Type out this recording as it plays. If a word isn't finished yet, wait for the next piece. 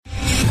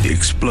The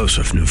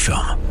explosive new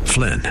film,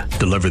 Flynn,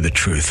 deliver the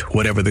truth,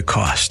 whatever the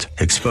cost,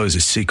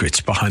 exposes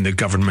secrets behind the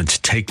government's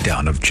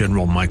takedown of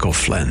General Michael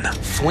Flynn.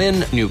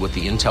 Flynn knew what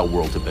the intel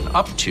world had been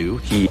up to.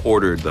 He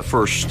ordered the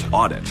first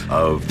audit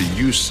of the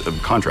use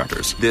of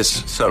contractors.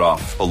 This set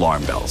off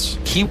alarm bells.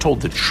 He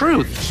told the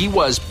truth. He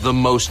was the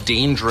most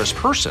dangerous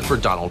person for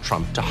Donald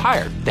Trump to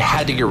hire. They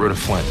had to get rid of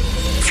Flynn.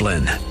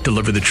 Flynn,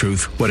 deliver the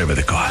truth, whatever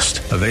the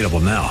cost. Available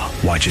now.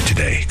 Watch it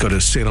today. Go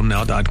to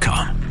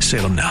salemnow.com.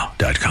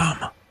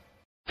 salemnow.com.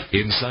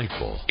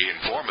 Insightful,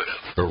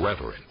 informative,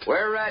 irreverent.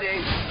 We're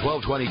ready.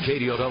 1220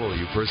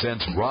 KDOW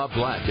presents Rob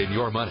Black in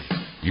Your Money,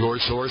 your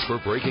source for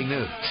breaking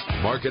news,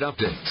 market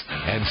updates,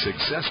 and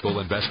successful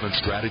investment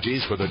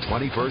strategies for the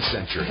 21st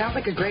century. Sounds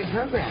like a great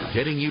program.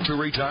 Getting you to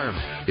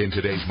retirement in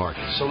today's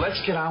market. So let's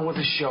get on with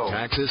the show.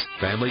 Taxes,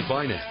 family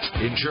finance,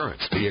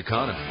 insurance, the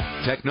economy,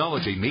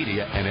 technology,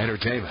 media, and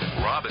entertainment.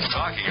 Rob is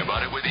talking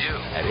about it with you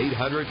at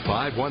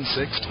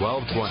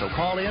 800-516-1220. So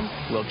call in,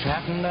 we'll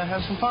chat and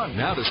have some fun.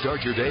 Now to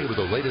start your day with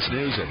the latest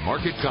news and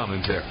market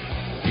commentary.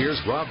 Here's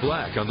Rob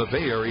Black on the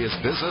Bay Area's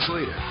business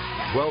leader,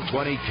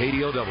 1220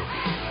 KDOW.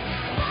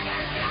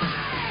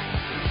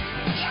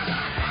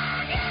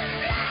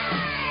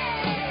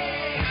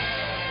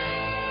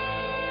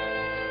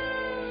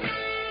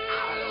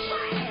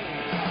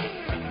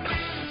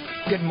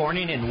 Good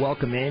morning and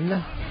welcome in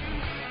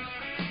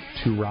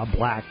to Rob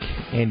Black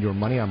and Your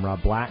Money. I'm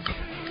Rob Black,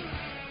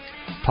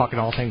 talking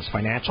all things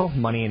financial,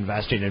 money,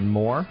 investing, and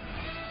more.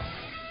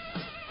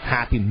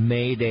 Happy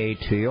May Day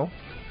to you.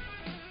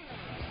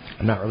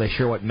 I'm not really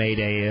sure what May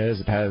Day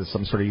is. It has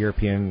some sort of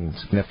European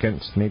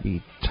significance,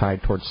 maybe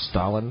tied towards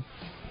Stalin.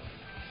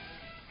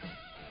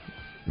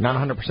 Not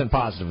 100%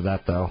 positive of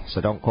that, though,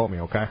 so don't quote me,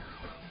 okay?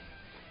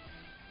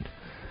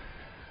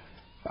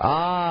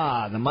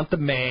 The month of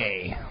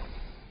May.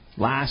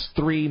 Last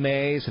 3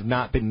 Mays have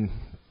not been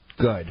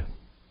good.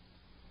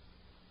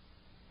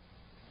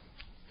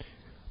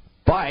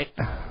 But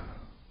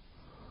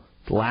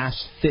the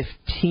last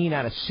 15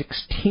 out of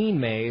 16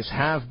 Mays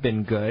have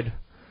been good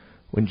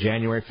when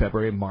January,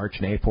 February, March,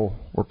 and April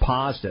were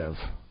positive.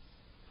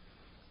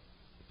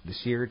 This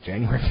year,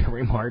 January,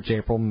 February, March,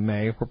 April,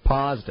 May were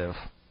positive.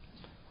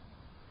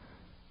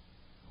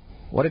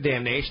 What a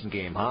damnation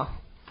game, huh?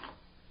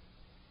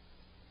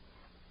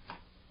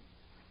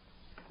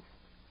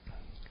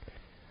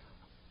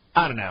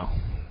 I don't know.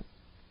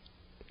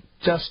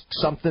 Just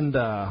something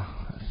to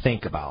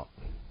think about.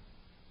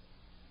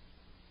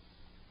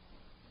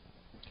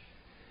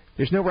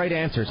 There's no right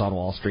answers on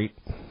Wall Street.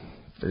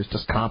 There's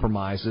just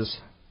compromises.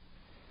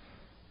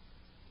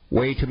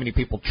 Way too many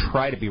people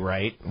try to be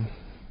right,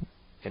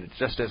 and it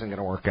just isn't going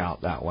to work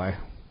out that way.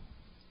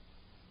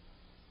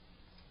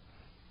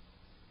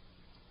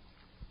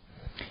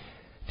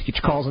 To get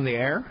your calls in the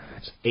air,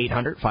 it's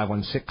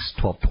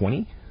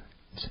 800-516-1220.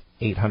 It's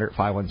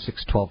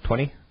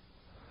 800-516-1220.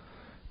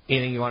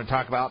 Anything you want to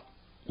talk about,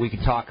 we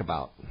can talk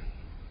about. A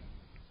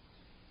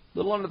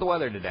little under the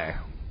weather today.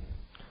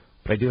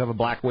 But I do have a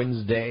Black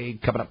Wednesday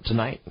coming up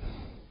tonight.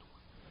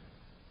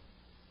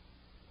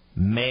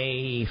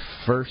 May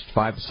 1st,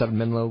 5 to 7,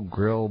 Menlo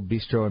Grill,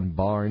 Bistro, and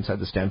Bar inside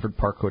the Stanford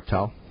Park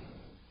Hotel.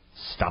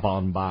 Stop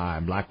on by.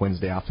 Black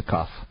Wednesday off the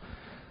cuff.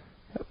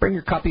 Bring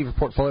your copy of your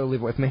portfolio,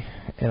 leave it with me,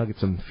 and I'll get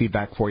some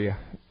feedback for you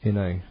in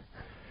a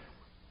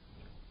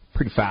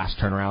pretty fast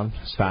turnaround,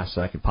 as fast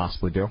as I could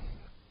possibly do.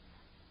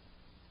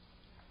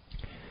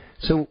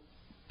 So,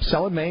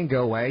 sell in May and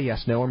go away,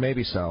 yes, no, or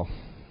maybe so.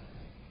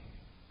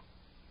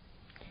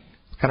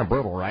 It's kind of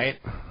brutal, right?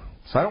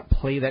 So I don't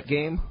play that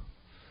game.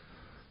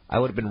 I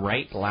would have been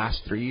right the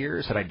last 3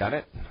 years had I done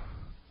it.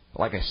 But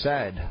like I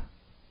said,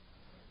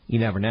 you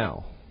never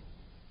know.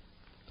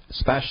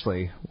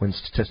 Especially when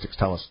statistics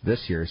tell us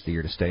this year is the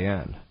year to stay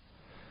in.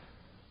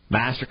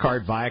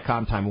 MasterCard,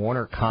 Viacom, Time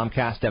Warner,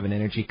 Comcast, Devon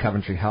Energy,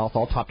 Coventry Health,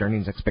 all topped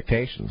earnings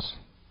expectations.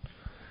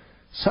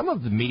 Some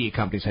of the media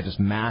companies had just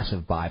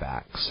massive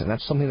buybacks, and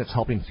that's something that's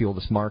helping fuel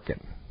this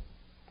market.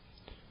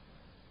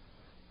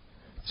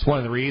 It's one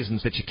of the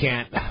reasons that you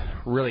can't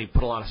really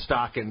put a lot of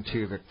stock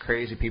into the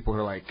crazy people who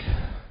are like,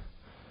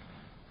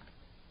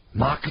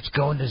 market's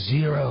going to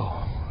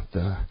zero.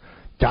 The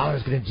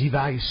dollar's going to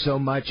devalue so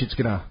much it's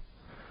going to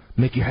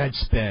make your head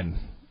spin.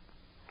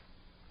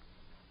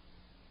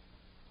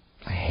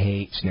 I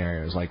hate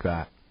scenarios like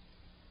that.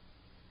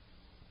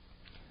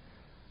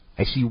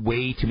 I see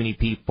way too many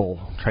people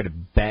try to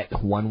bet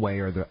one way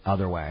or the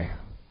other way.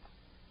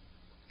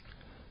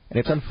 And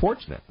it's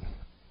unfortunate.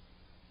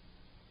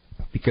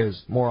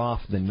 Because more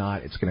often than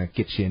not, it's going to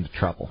get you into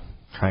trouble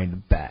trying to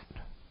bet.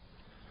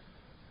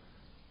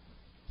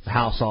 The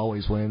house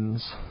always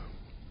wins.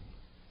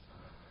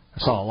 I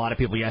saw a lot of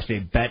people yesterday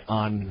bet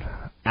on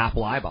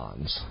Apple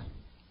I-bonds.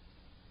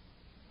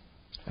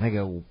 And I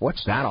go,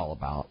 what's that all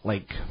about?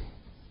 Like,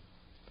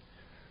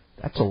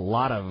 that's a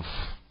lot of,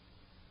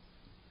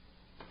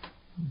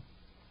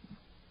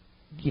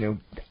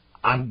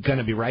 I'm going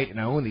to be right and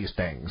own these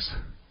things.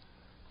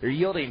 They're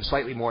yielding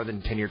slightly more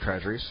than 10-year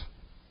treasuries.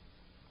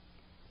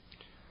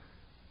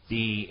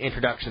 The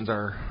introductions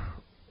are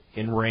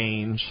in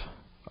range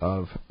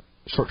of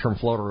short-term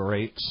floater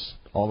rates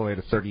all the way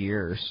to 30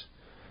 years.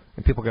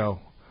 And people go,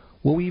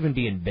 will we even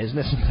be in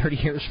business in 30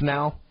 years from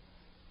now?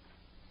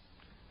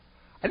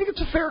 I think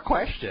it's a fair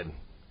question.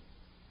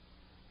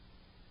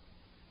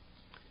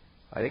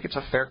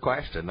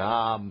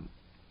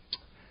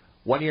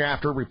 1 year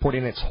after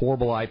reporting its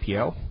horrible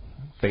IPO,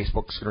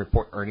 Facebook's going to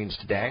report earnings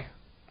today.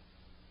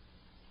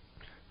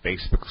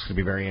 Facebook's going to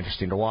be very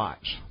interesting to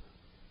watch.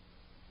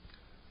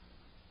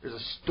 There's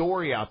a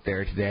story out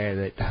there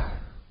today that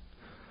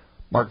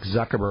Mark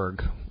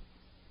Zuckerberg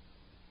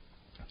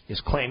is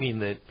claiming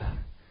that,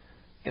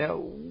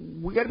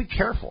 we got to be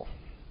careful.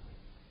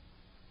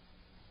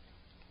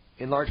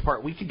 In large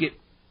part, we could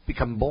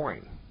become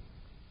boring.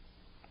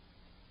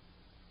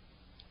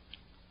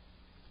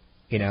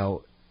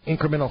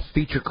 Incremental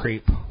feature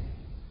creep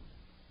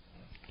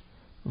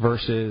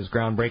versus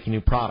groundbreaking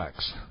new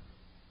products.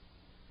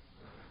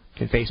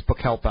 Can Facebook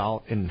help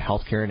out in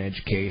healthcare and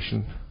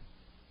education?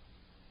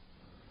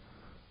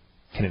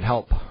 Can it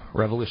help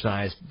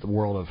revolutionize the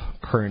world of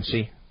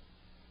currency?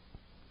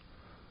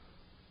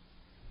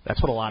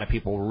 That's what a lot of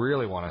people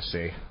really want to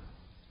see.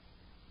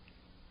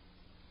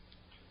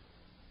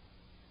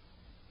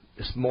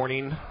 This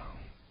morning,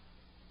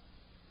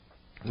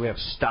 we have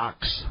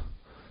stocks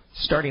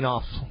starting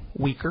off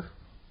weaker.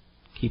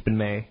 Keep in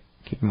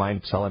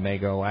mind, selling may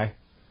go away.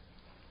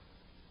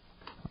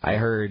 I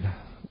heard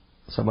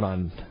someone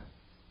on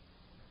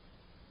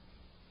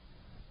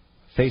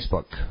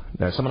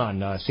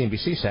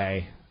CNBC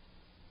say,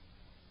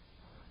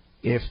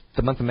 if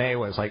the month of May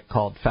was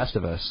called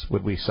Festivus,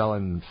 would we sell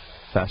in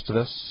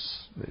Festivus?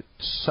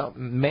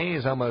 May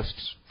is almost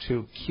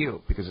too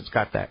cute because it's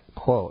got that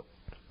quote.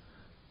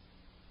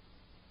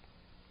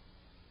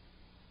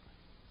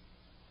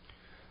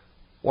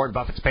 Warren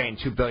Buffett's paying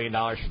 $2 billion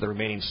for the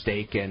remaining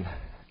stake in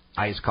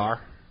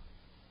Iskar,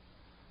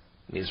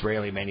 the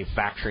Israeli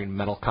manufacturing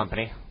metal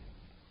company.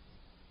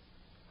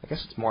 I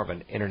guess it's more of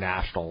an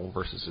international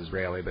versus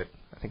Israeli, but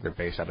I think they're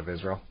based out of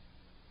Israel.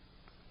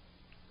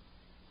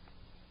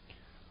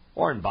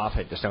 Warren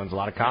Buffett just owns a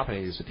lot of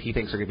companies that he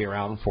thinks are going to be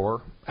around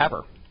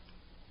forever.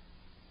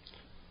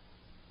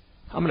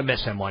 I'm going to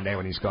miss him one day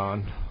when he's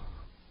gone.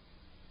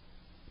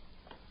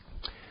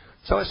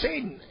 So I was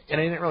saying, and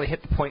I didn't really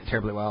hit the point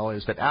terribly well,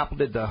 is that Apple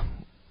did the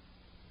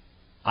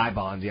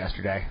I-bonds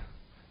yesterday.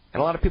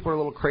 And a lot of people are a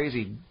little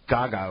crazy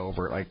gaga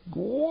over it,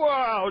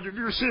 wow, did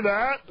you see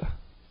that?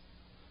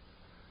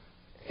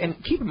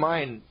 And keep in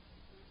mind,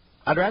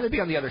 I'd rather be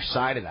on the other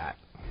side of that.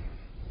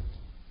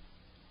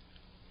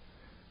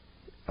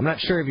 I'm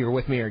not sure if you're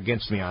with me or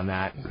against me on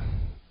that,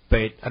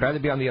 but I'd rather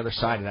be on the other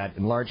side of that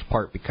in large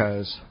part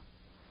because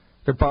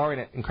they're borrowing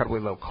at incredibly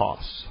low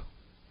costs.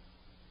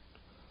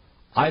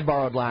 I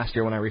borrowed last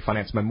year when I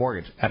refinanced my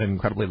mortgage at an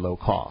incredibly low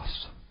cost.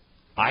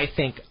 I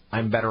think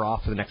I'm better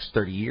off for the next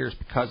 30 years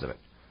because of it.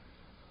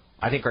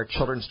 I think our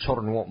children's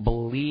children won't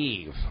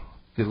believe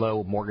the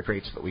low mortgage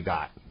rates that we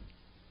got.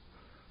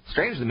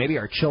 Strangely, maybe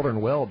our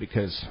children will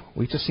because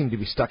we just seem to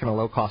be stuck in a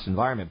low-cost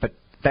environment. But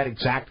that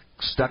exact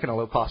stuck in a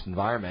low-cost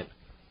environment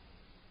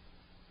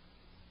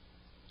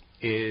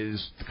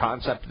is the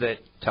concept that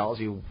tells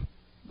you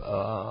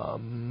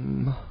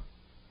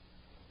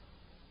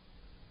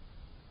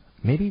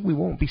maybe we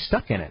won't be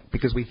stuck in it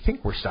because we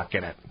think we're stuck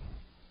in it.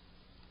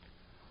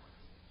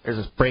 There's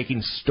this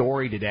breaking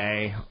story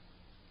today.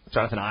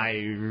 Jonathan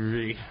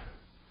Ive,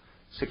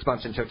 6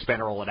 months into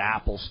expanded role at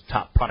Apple's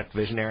top product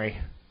visionary.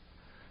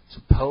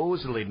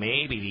 Supposedly,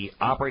 maybe the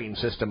operating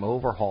system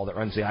overhaul that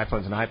runs the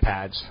iPhones and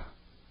iPads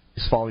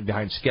is falling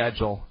behind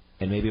schedule,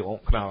 and maybe it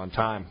won't come out on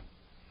time.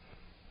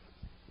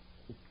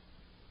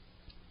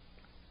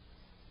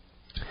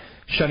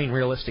 Shunning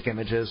realistic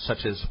images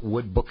such as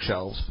wood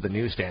bookshelves for the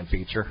newsstand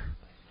feature.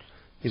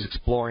 He's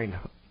exploring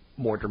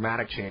more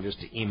dramatic changes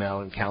to email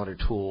and calendar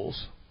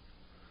tools.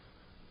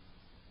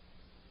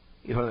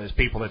 He's one of those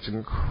people that's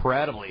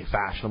incredibly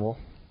fashionable.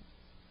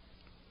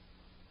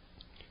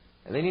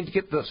 And they need to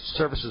get the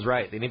services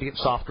right. They need to get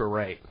software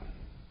right.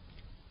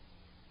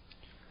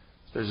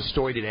 There's a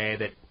story today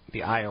that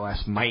the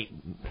iOS might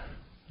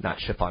not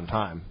ship on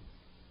time.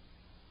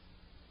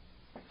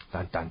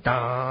 Dun, dun,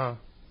 dun.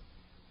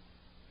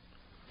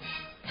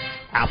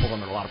 Apple's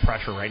under a lot of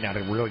pressure right now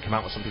to really come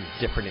out with something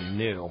different and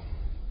new.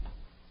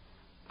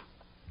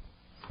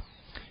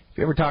 If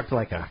you ever talk to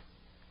a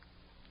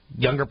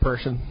younger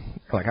person,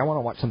 you're I want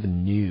to watch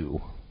something new.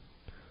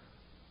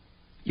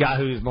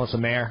 Yahoo's Marissa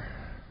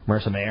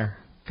Mayer,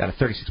 got a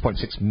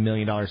 $36.6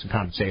 million in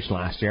compensation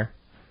last year.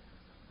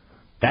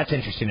 That's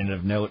interesting and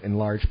of note in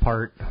large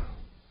part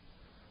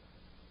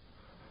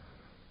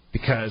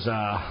because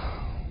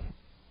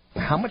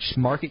how much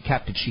market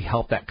cap did she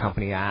help that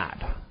company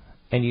add?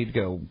 And you'd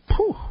go,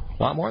 a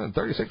lot more than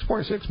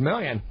 $36.6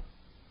 million.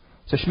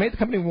 So she made the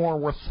company more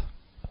worth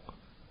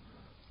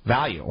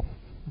value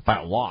by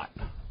a lot.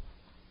 So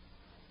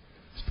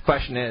the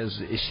question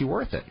is she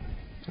worth it?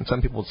 And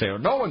some people would say,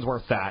 no one's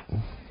worth that.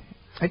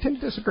 I tend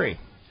to disagree.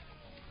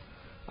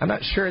 I'm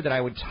not sure that I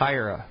would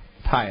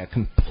tie a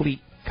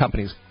complete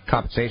company's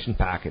compensation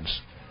package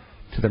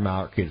to their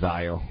market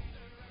value.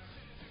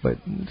 but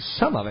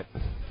some of it.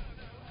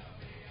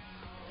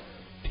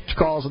 Your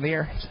calls in the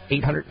air. It's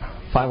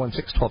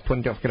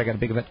 800-516-1220. Don't forget, I got a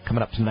big event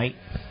coming up tonight.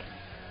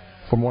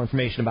 For more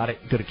information about it,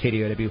 go to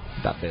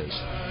kdow.biz.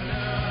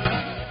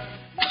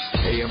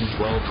 AM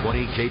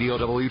 1220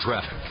 KDOW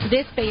traffic.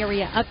 This Bay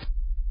Area up.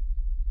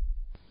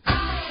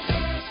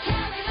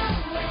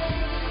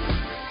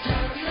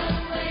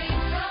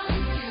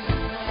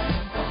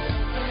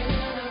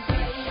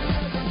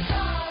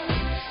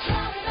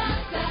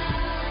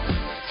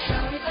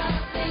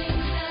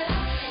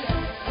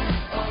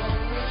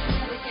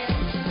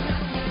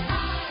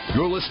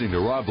 You're listening to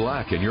Rob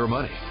Black and Your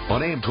Money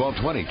on AM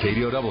 1220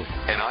 KDOW,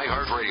 an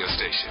iHeart radio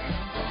station.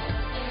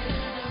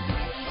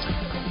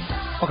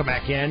 Welcome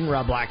back in.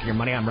 Rob Black and Your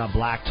Money. I'm Rob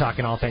Black,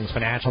 talking all things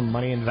financial,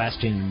 money,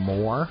 investing,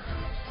 more.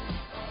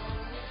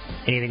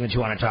 Anything that you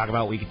want to talk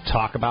about, we could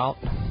talk about.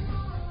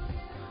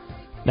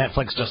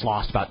 Netflix just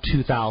lost about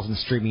 2,000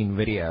 streaming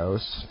videos.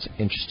 It's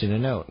interesting to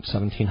note.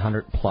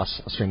 1,700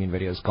 plus streaming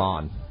videos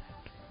gone.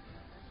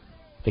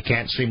 They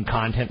can't stream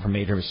content from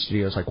major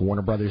studios like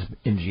Warner Brothers,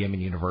 MGM,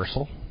 and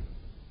Universal.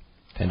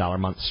 $10 a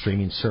month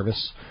streaming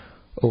service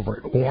over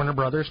at Warner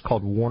Brothers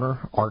called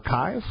Warner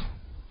Archive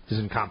is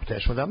in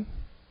competition with them.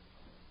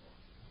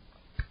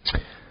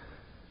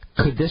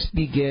 Could this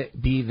be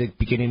the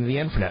beginning of the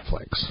end for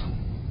Netflix?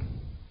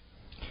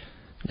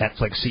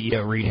 Netflix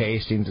CEO Reed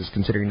Hastings is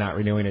considering not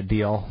renewing a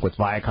deal with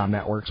Viacom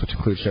Networks, which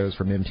includes shows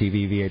from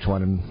MTV,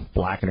 VH1, and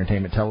Black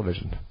Entertainment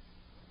Television.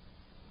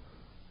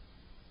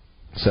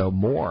 So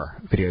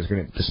more videos are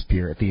going to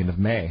disappear at the end of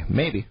May.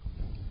 Maybe.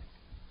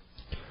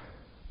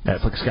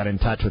 Netflix got in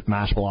touch with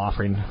Mashable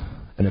offering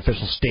an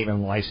official statement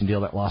on the license deal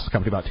that lost the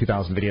company about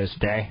 2,000 videos a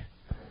day.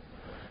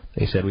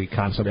 They said, we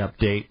constantly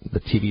update the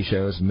TV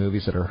shows and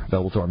movies that are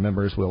available to our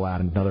members. We'll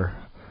add another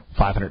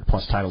 500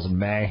 plus titles in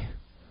May.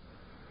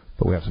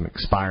 But we have some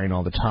expiring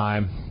all the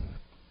time.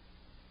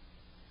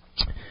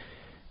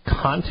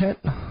 Content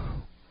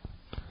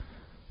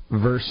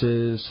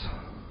versus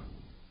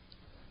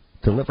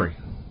delivery.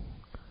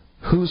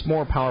 Who's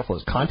more powerful?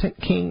 Is content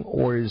king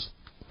or is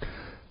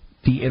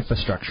the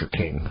infrastructure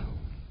king?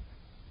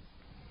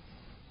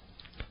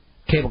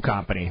 Cable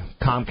company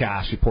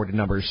Comcast reported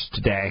numbers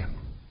today,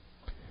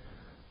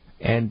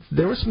 and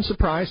there was some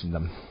surprise in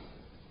them.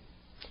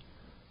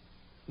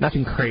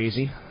 Nothing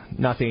crazy,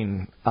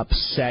 nothing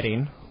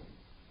upsetting,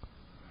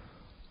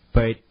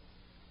 but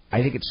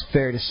I think it's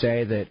fair to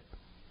say that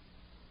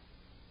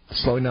the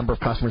slowing number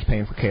of customers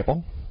paying for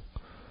cable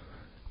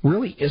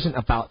really isn't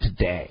about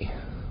today.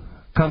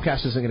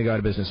 Comcast isn't going to go out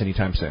of business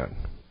anytime soon.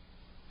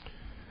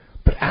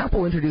 But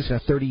Apple introducing a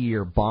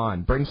 30-year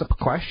bond brings up a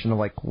question of,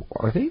 like,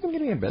 are they even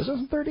getting in business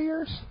in 30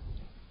 years?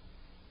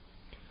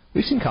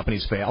 We've seen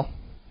companies fail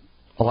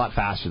a lot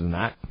faster than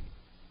that.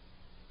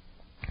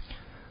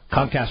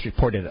 Comcast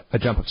reported a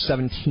jump of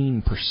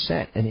 17%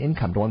 in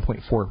income to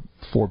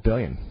 $1.44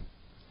 billion.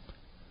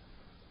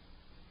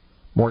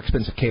 More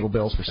expensive cable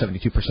bills for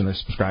 72% of their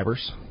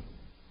subscribers.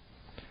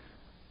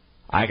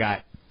 I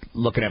got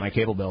looking at my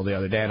cable bill the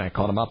other day, and I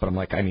called them up, and I'm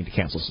like, I need to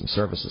cancel some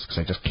services because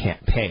I just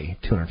can't pay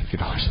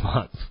 $250 a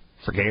month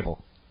for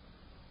cable.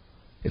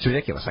 It's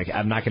ridiculous.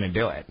 I'm not going to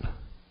do it.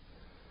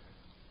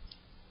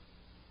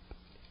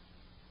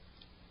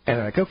 And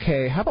they're like,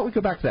 okay, how about we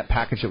go back to that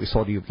package that we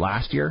sold you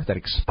last year that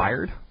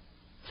expired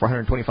for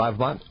 $125 a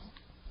month?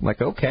 I'm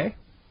like, okay,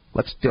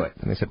 let's do it.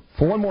 And they said,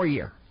 for one more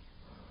year.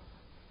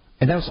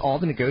 And that was all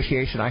the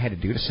negotiation I had to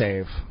do to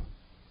save,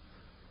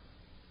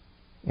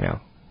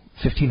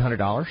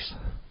 $1,500.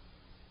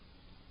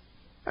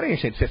 I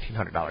think you said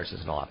 $1,500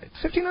 isn't a lot.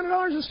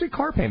 $1,500 is 3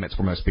 car payments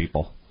for most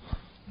people.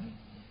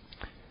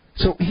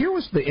 So here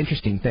was the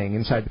interesting thing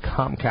inside the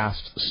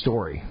Comcast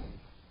story.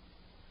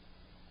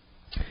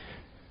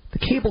 The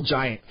cable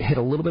giant hit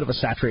a little bit of a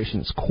saturation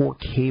in its core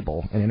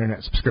cable and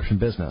internet subscription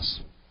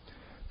business.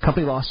 The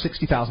company lost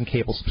 60,000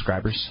 cable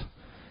subscribers,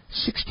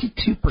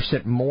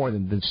 62% more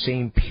than the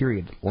same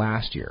period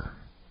last year.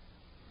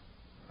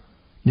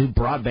 New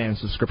broadband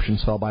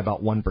subscriptions fell by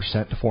about 1%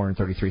 to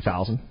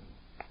 433,000.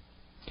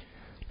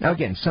 Now,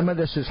 again, some of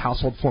this is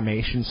household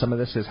formation. Some of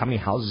this is how many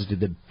houses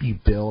did you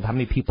build, how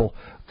many people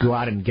go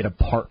out and get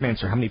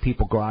apartments, or how many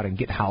people go out and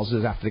get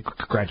houses after they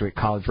graduate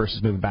college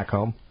versus moving back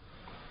home.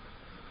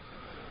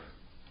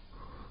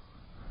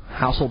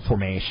 Household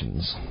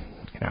formations,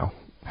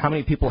 How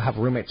many people have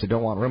roommates that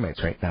don't want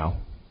roommates right now?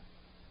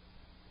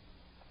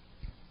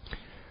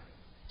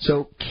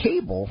 So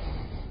cable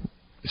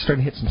is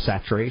starting to hit some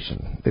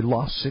saturation. They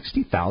lost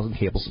 60,000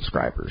 cable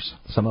subscribers.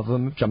 Some of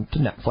them have jumped to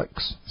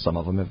Netflix. Some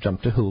of them have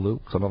jumped to Hulu.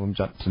 Some of them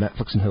jumped to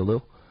Netflix and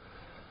Hulu.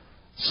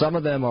 Some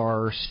of them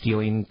are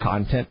stealing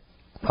content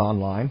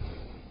online.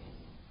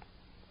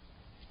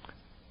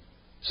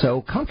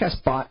 So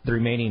Comcast bought the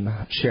remaining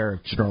share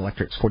of General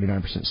Electric's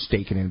 49%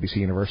 stake in NBC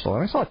Universal.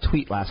 And I saw a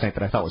tweet last night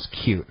that I thought was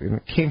cute. And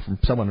it came from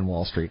someone in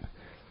Wall Street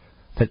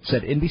that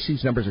said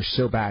NBC's numbers are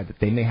so bad that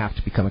they may have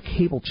to become a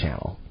cable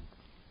channel.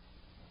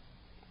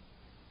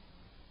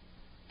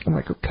 I'm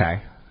like,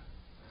 okay.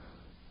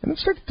 And it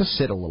started to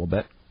sit a little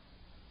bit.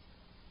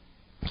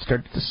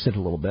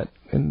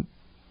 And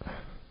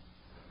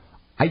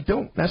I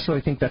don't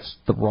necessarily think that's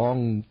the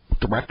wrong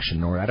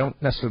direction, or I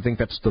don't necessarily think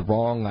that's the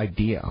wrong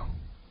idea.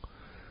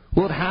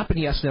 Will it happen?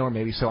 Yes, no, or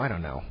maybe so. I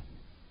don't know.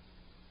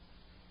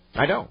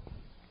 I don't.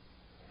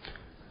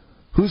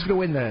 Who's going to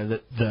win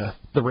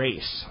the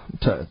race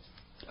to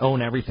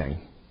own everything?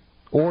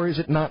 Or is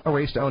it not a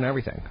race to own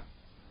everything?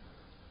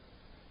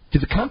 Do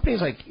the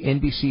companies like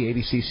NBC,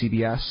 ABC,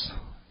 CBS,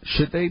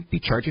 should they be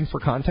charging for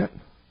content?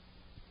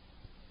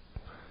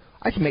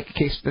 I can make a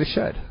case that they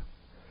should.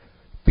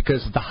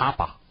 Because of the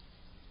Hopper,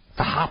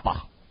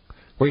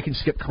 where you can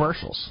skip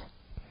commercials.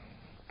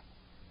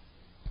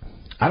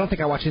 I don't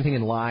think I watch anything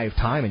in live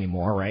time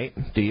anymore, right?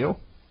 Do you?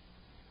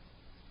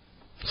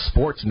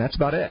 Sports, and that's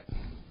about it.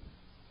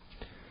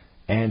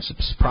 And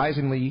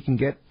surprisingly, you can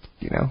get,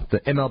 the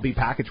MLB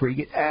package where you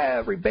get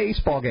every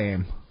baseball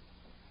game,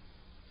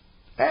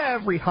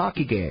 every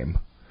hockey game.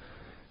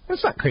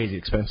 It's not crazy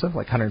expensive,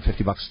 like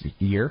 $150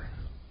 a year.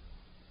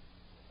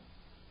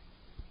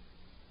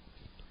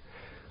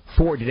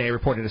 Ford today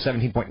reported a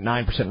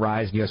 17.9%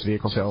 rise in U.S.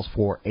 vehicle sales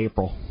for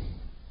April.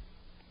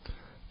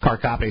 Car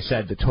Company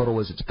said the total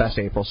was its best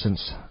April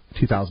since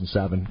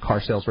 2007.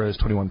 Car sales rose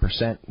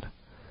 21%.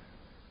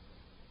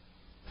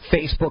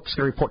 Facebook's going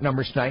to report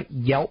numbers tonight.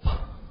 Yelp,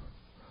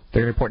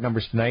 they're going to report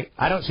numbers tonight.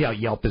 I don't see how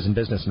Yelp is in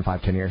business in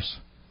 5-10 years.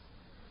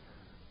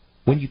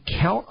 When you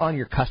count on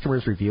your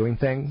customers reviewing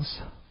things,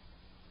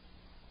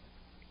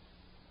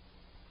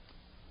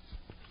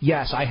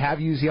 yes, I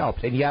have used Yelp,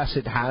 and yes,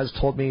 it has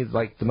told me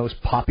like the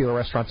most popular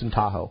restaurants in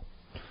Tahoe.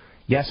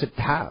 Yes, it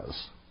has.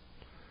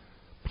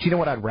 But you know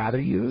what I'd rather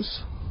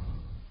use?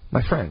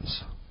 My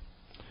friends.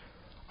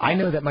 I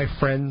know that my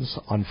friends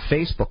on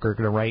Facebook are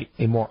going to write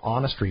a more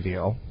honest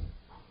review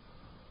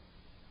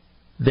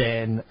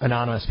than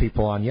anonymous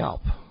people on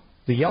Yelp.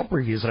 The Yelp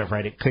reviews that I've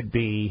read, it could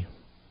be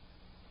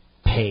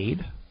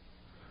paid.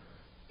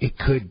 It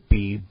could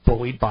be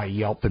bullied by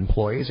Yelp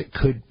employees. It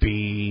could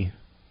be,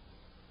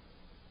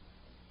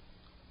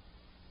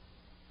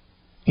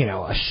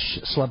 a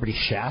celebrity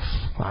chef,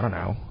 I don't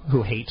know,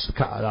 who hates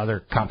the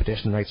other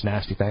competition and writes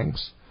nasty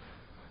things.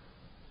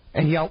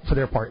 And Yelp, for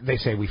their part, they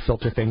say we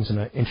filter things in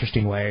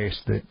interesting ways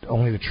that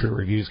only the true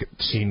reviews get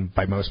seen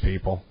by most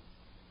people.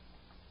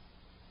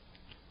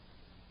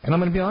 And I'm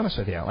going to be honest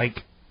with you.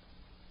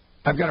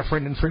 I've got a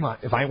friend in Fremont.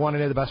 If I want to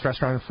know the best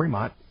restaurant in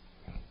Fremont,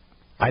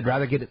 I'd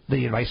rather get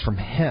the advice from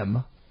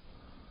him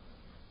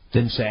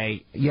than,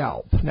 say,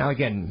 Yelp. Now,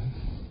 again,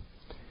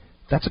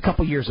 that's a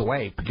couple years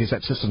away because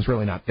that system's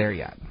really not there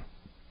yet.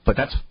 But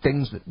that's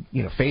things that,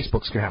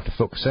 Facebook's going to have to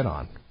focus in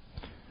on.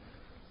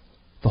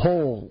 The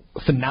whole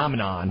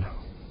phenomenon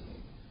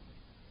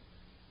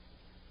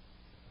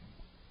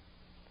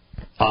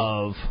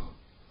of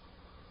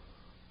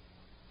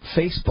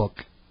Facebook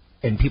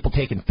and people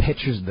taking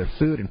pictures of their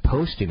food and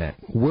posting it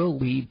will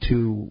lead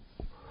to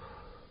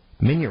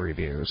menu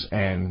reviews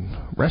and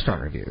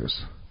restaurant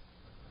reviews.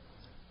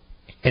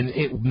 And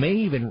it may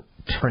even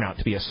turn out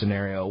to be a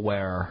scenario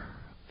where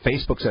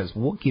Facebook says,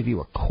 we'll give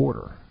you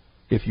 $0.25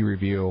 if you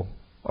review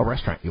a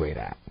restaurant you ate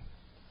at.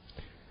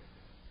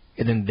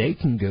 And then they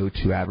can go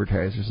to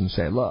advertisers and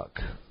say, look,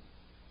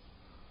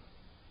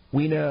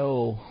 we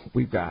know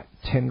we've got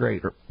 10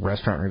 great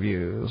restaurant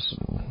reviews.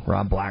 And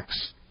Rob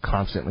Black's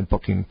constantly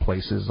booking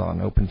places on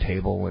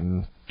OpenTable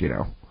and,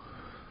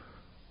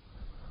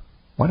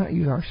 why not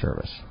use our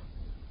service?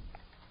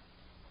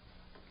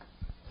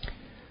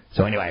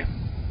 So anyway,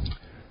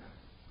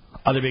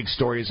 other big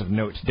stories of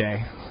note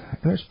today,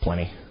 and there's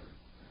plenty.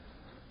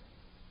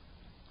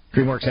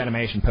 DreamWorks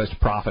Animation posted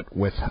profit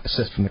with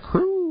assist from the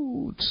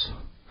Croods.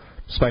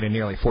 Despite a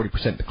nearly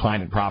 40%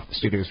 decline in profit, the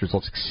studio's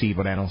results exceed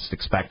what analysts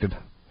expected.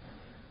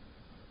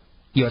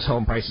 U.S.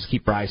 home prices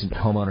keep rising, but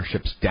home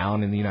ownership's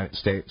down in the United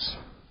States.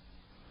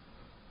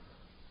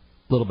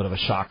 A little bit of a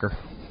shocker.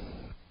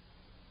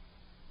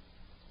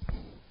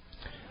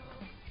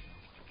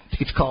 To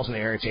get your calls in the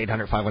air, it's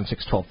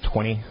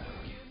 800-516-1220.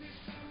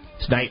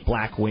 Tonight,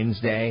 Black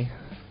Wednesday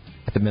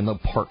at the Menlo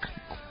Park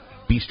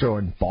Bistro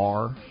and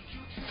Bar,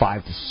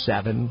 5 to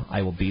 7.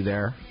 I will be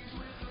there.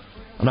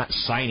 I'm not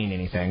signing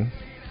anything.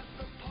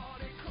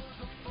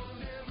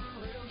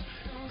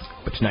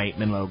 But tonight,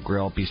 Menlo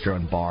Grill, Bistro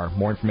and Bar.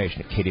 More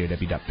information at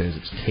kdow.biz.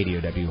 It's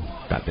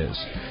kdow.biz.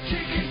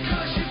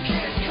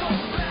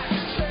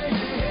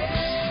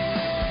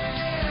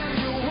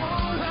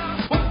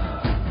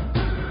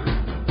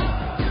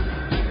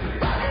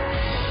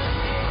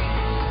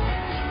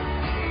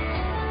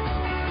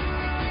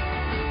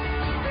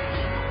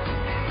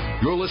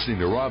 You're listening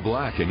to Rob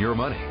Black and Your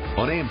Money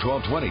on AM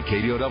 1220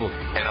 KDOW,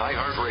 an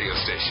iHeart radio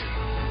station.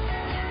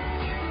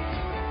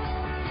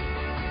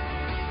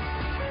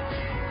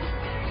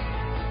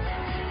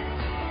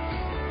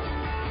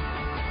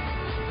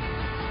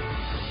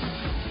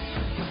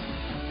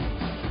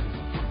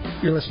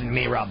 You're listening to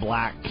me, Rob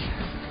Black,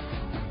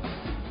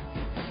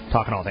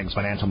 talking all things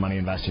financial, money,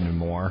 investing, and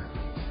more.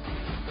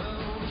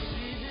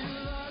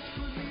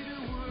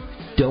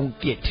 Don't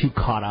get too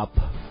caught up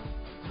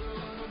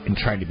in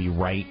trying to be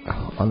right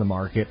on the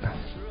market.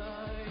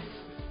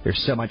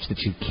 There's so much that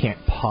you can't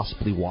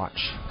possibly watch,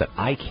 that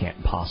I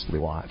can't possibly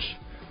watch.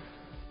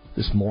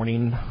 This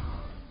morning,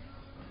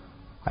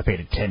 I paid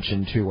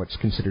attention to what's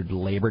considered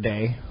Labor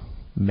Day,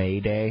 May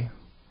Day.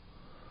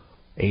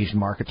 Asian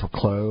markets were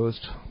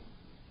closed.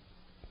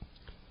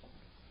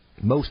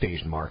 Most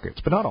Asian markets,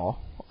 but not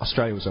all.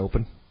 Australia was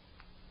open.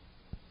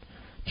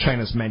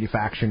 China's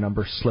manufacturing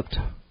numbers slipped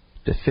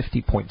to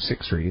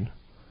 50.6 read.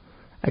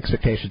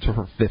 Expectations were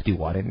for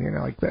 51,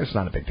 and there's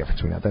not a big difference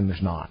between that. Then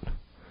there's not.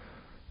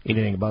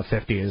 Anything above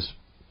 50 is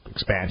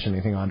expansion.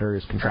 Anything under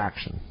is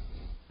contraction.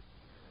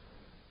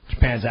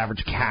 Japan's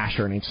average cash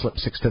earnings slipped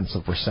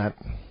 0.6%.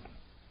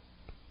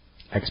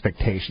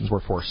 Expectations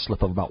were for a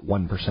slip of about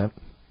 1%.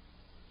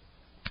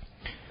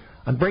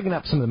 I'm bringing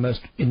up some of the most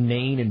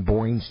inane and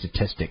boring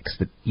statistics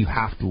that you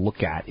have to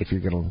look at if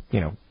you're going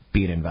to,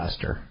 be an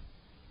investor.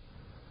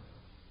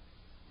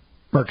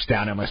 Merck's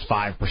down almost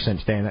 5%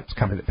 today, and that's a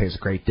company that pays a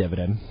great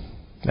dividend.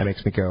 That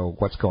makes me go,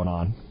 what's going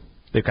on?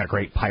 They've got a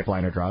great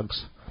pipeline of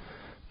drugs.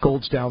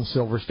 Gold's down,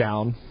 silver's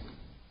down.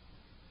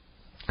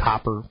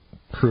 Copper,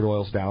 crude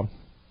oil's down.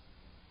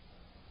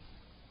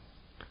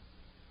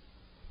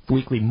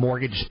 Weekly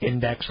mortgage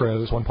index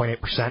rose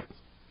 1.8%.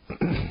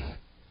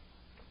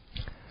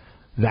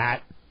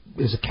 That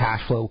is a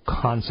cash flow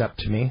concept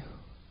to me.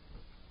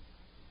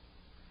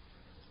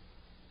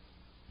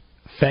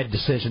 Fed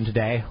decision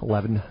today,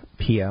 11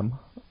 p.m.,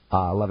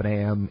 11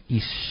 a.m.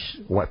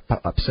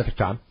 Pacific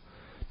time,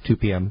 2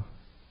 p.m.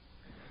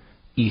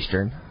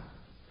 Eastern.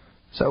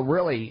 So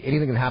really,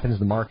 anything that happens in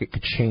the market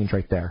could change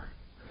right there.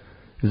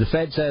 If the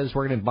Fed says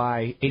we're going to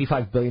buy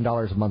 $85 billion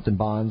a month in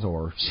bonds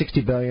or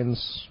 $60 billion,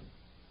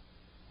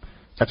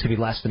 that's going to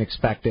be less than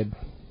expected.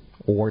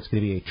 Or it's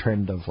going to be a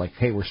trend of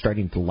hey, we're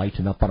starting to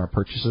lighten up on our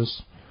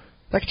purchases.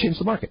 That could change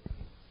the market.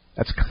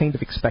 That's kind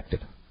of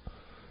expected.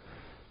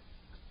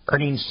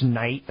 Earnings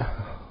tonight,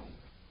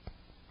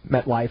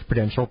 MetLife,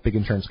 Prudential, big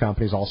insurance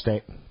companies,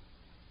 Allstate.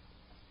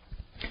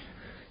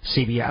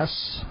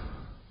 CBS,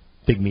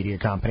 big media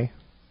company.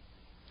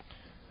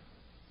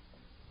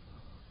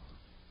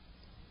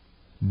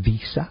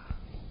 Visa.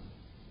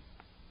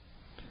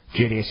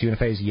 JDS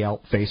Uniphase,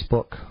 Yelp,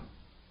 Facebook.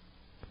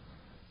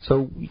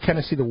 So you kind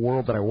of see the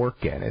world that I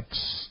work in.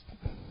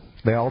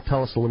 They all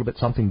tell us a little bit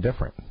something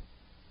different.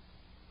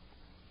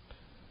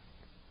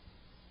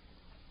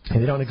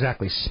 And they don't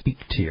exactly speak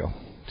to you.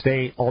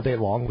 Today, all day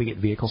long, we get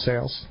vehicle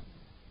sales.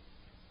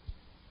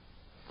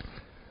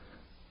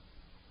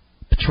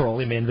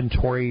 Petroleum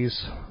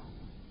inventories.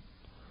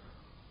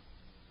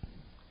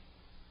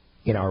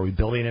 Are we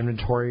building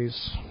inventories?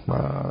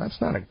 That's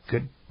not a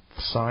good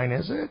sign,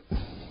 is it?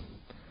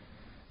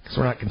 Because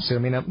we're not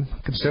consuming them.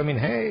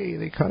 Hey,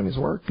 the economy's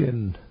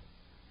working.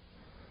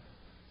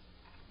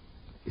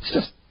 It's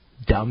just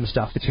dumb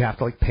stuff that you have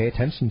to pay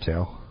attention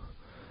to.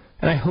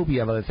 And I hope you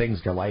have other things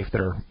in your life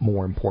that are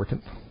more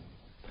important.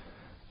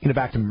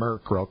 Back to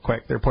Merck real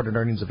quick. They reported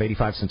earnings of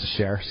 85 cents a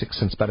share, 6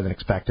 cents better than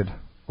expected.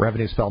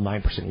 Revenues fell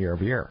 9% year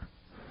over year.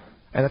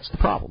 And that's the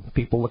problem.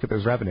 People look at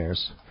those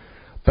revenues.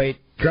 But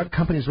drug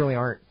companies really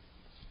aren't.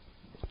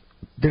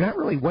 They're not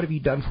really, what have you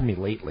done for me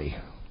lately?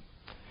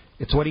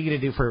 It's what are you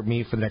going to do for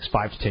me for the next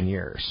 5 to 10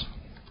 years?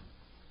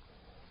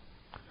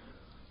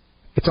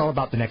 It's all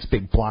about the next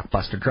big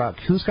blockbuster drug.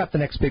 Who's got the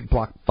next big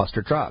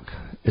blockbuster drug?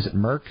 Is it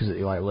Merck? Is it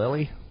Eli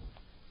Lilly?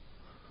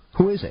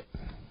 Who is it?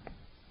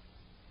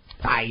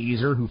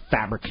 Pfizer, who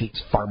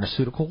fabricates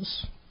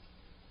pharmaceuticals?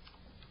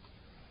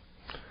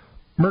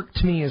 Merck,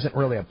 to me, isn't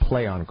really a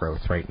play on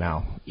growth right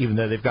now, even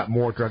though they've got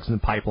more drugs in the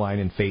pipeline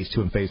in Phase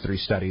 2 and Phase 3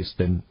 studies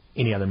than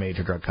any other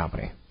major drug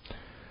company.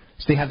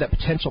 So they have that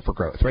potential for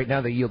growth. Right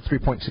now they yield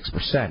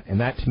 3.6%, and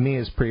that to me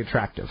is pretty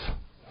attractive.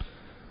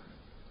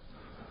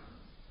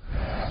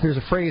 There's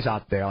a phrase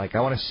out there, I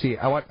want you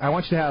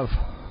to have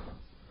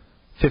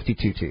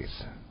 52 teeth.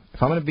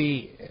 If I'm going to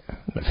be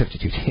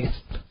 52 teeth.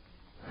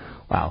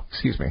 Wow,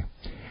 excuse me.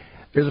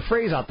 There's a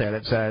phrase out there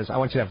that says, I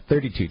want you to have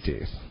 32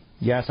 teeth.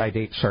 Yes, I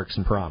date sharks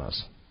and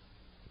piranhas.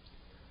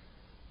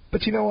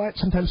 But you know what?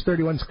 Sometimes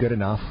 31's good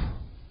enough.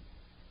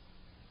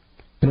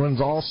 And when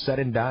it's all said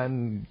and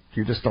done,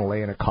 you're just going to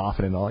lay in a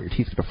coffin and all your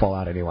teeth are going to fall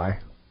out anyway.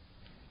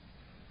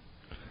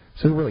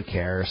 So who really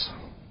cares?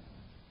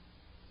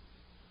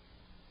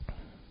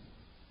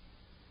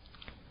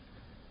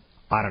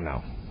 I don't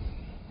know.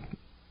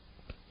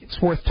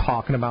 It's worth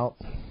talking about.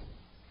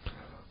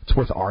 It's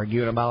worth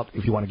arguing about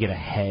if you want to get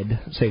ahead,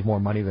 save more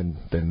money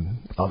than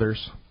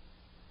others.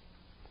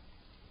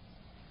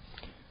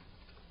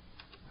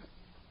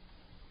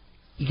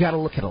 You got to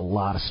look at a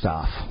lot of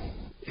stuff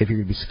if you're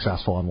going to be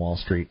successful on Wall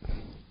Street.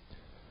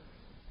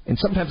 And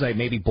sometimes I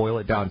maybe boil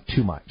it down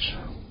too much.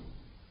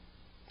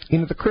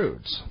 The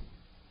crudes.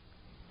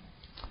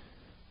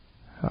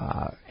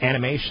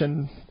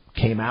 Animation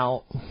came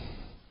out.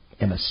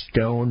 Emma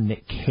Stone,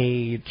 Nick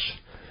Cage.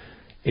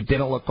 It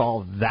didn't look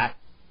all that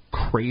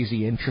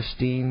crazy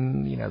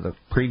interesting. The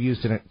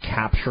previews didn't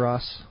capture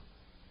us.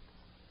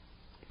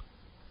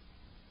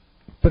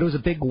 But it was a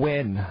big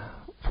win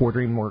for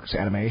DreamWorks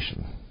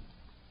Animation.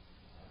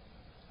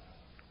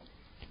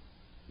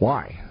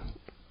 Why?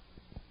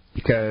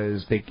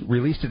 Because they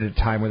released it at a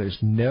time where there's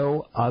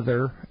no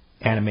other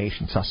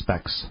animation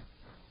suspects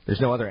There's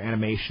no other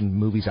animation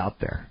movies out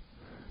there.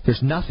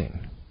 There's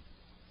nothing.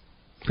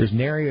 There's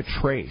nary a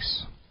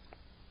trace.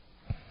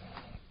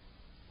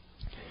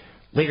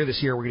 Later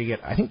this year, we're going to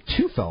get, I think,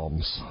 2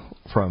 films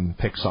from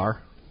Pixar.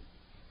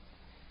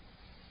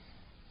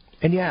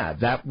 And yeah,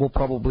 that will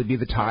probably be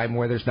the time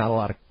where there's not a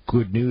lot of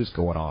good news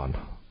going on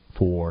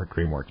for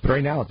DreamWorks. But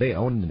right now, they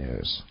own the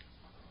news.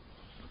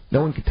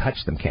 No one can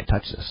touch them, can't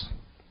touch this.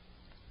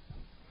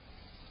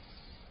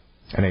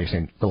 I know you're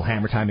saying, little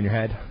hammer time in your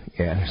head?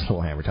 Yeah, there's a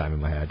little hammer time in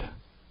my head.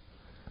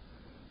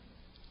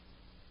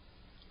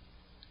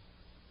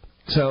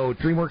 So,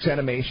 DreamWorks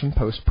Animation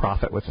posts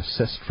profit with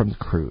assist from the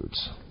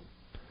Croods.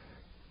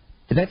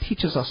 And that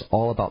teaches us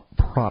all about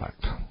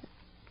product.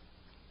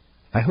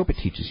 I hope it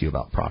teaches you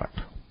about product.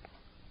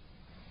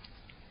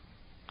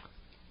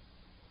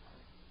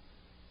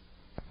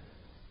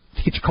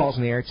 To get your calls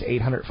in the air, it's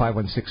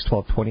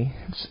 800-516-1220.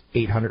 It's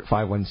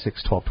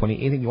 800-516-1220.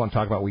 Anything you want to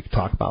talk about, we can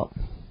talk about.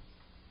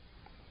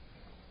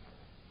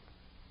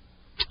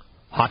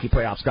 Hockey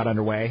playoffs got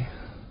underway.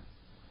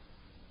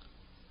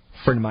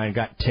 A friend of mine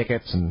got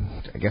tickets,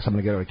 and I guess I'm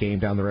going to go to a game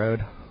down the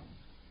road.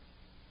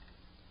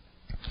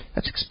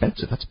 That's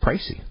expensive. That's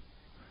pricey.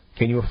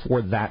 Can you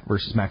afford that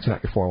versus maxing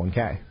out your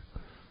 401k?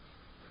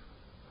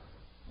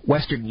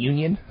 Western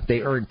Union,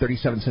 they earned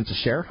 37 cents a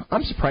share.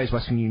 I'm surprised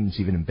Western Union's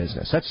even in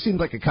business. That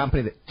seemed like a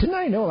company that, didn't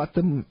I know about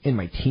them in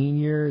my teen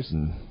years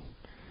and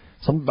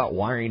something about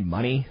wiring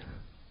money?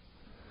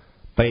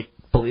 But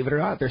believe it or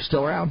not, they're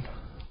still around.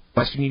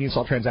 Western Union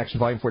saw transaction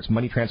volume for its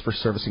money transfer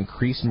service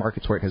increase in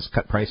markets where it has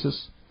cut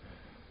prices.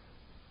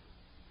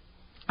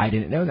 I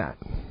didn't know that.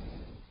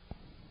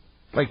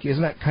 Like,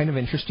 isn't that kind of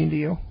interesting to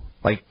you?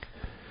 Like,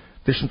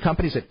 there's some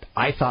companies that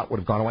I thought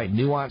would have gone away.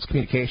 Nuance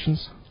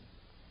Communications.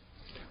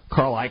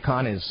 Carl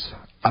Icahn is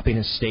upping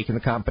his stake in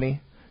the company.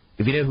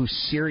 If you know who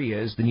Siri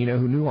is, then you know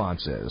who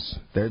Nuance is.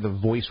 They're the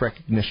voice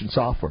recognition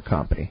software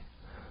company.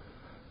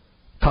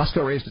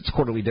 Costco raised its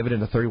quarterly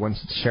dividend to 31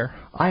 cents a share.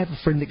 I have a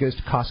friend that goes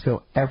to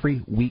Costco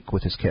every week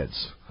with his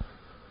kids.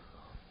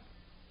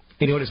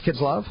 You know what his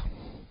kids love?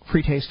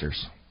 Free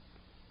tasters.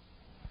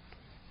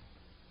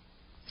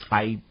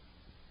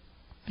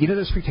 You know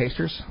those free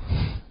tasters?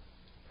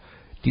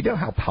 Do you know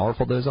how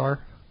powerful those are?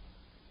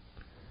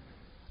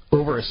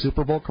 Over a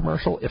Super Bowl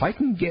commercial, if I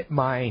can get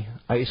my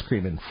ice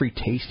cream in free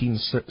tasting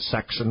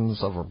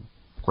sections of a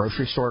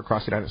grocery store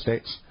across the United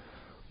States,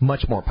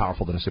 much more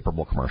powerful than a Super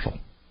Bowl commercial.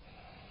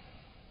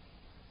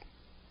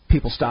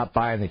 People stop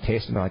by and they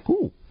taste it and they're like,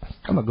 ooh,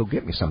 I'm going to go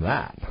get me some of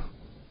that.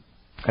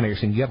 I know you're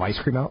saying, do you have ice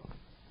cream out?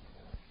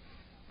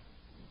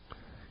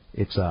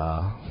 It's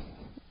a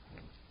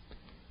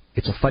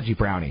fudgy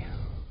brownie.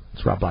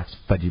 It's Rob Black's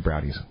Fudgy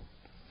Brownies.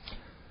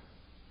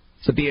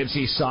 So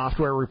BMC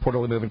Software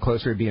reportedly moving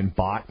closer to being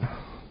bought.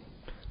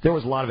 There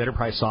was a lot of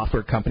enterprise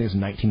software companies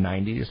in the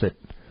 1990s that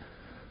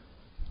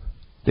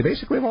they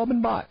basically have all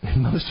been bought.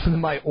 Most of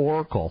them by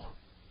Oracle.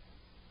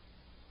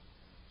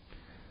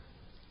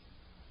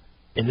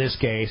 In this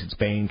case, it's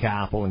Bain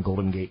Capital and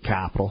Golden Gate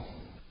Capital.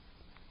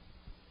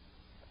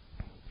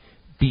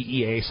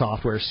 BEA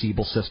Software,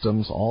 Siebel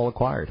Systems, all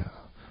acquired.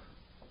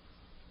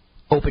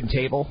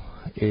 OpenTable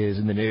is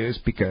in the news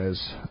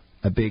because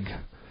a big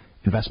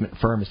investment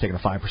firm has taken a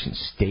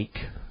 5% stake,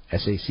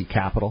 SAC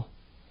Capital.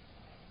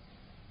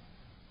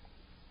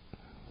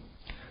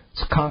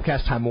 So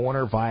Comcast, Time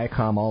Warner,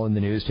 Viacom, all in the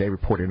news today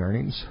reporting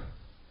earnings.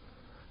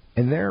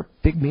 And they're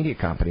big media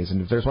companies.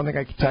 And if there's one thing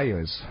I can tell you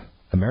is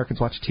Americans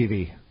watch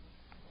TV.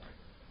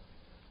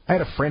 I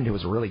had a friend who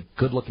was a really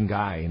good-looking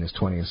guy in his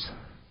 20s.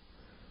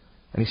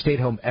 And he stayed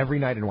home every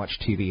night and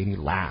watched TV, and he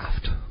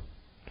laughed.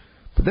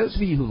 For those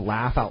of you who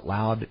laugh out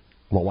loud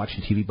while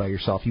watching TV by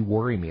yourself, you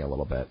worry me a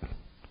little bit.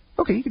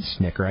 Okay, you can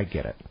snicker, I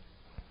get it.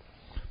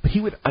 But he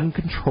would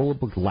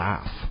uncontrollably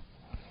laugh.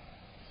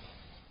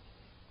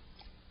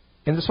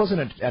 And this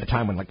wasn't at a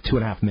time when like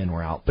 2.5 Men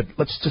were out, but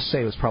let's just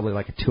say it was probably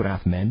like a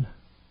 2.5 Men.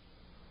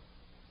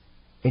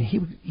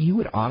 And you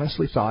would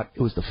honestly thought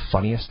it was the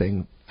funniest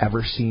thing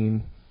ever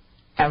seen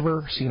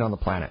on the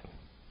planet.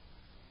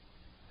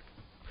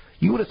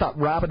 You would have thought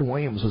Robin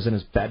Williams was in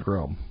his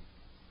bedroom,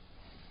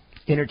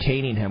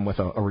 entertaining him with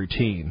a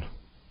routine.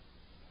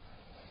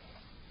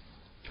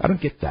 I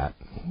don't get that.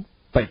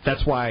 But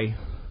that's why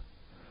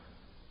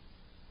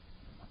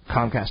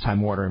Comcast,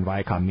 Time Warner, and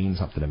Viacom mean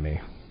something to me.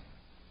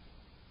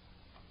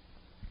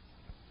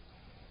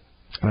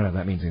 I don't know if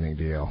that means anything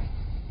to you.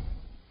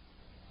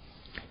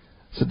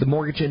 So the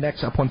mortgage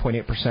index up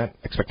 1.8%.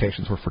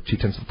 Expectations were for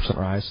 0.2%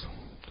 rise.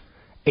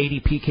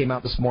 ADP came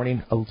out this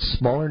morning, a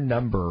smaller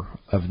number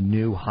of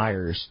new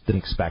hires than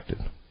expected.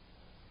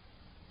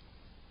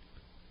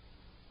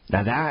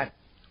 Now that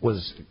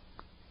was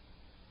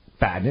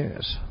bad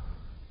news.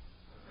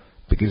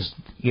 Because,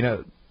 you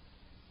know,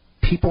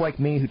 people like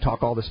me who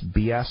talk all this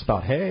BS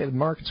about, hey, the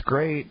market's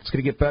great, it's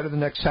going to get better the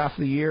next half of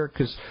the year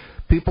because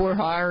people are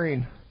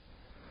hiring.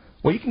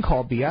 Well, you can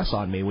call BS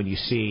on me when you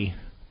see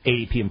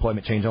ADP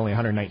employment change only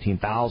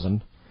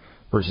 119,000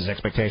 versus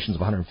expectations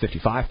of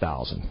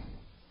 155,000.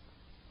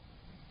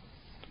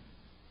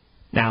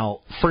 Now,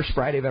 first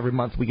Friday of every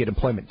month we get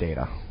employment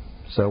data.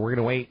 So we're going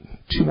to wait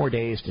 2 more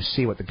days to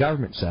see what the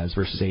government says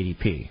versus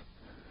ADP.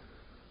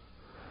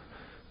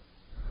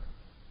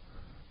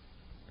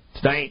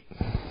 Tonight,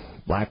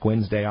 Black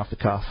Wednesday off the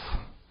cuff.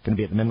 Going to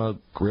be at the Menlo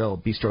Grill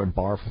Bistro and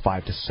Bar from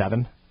 5 to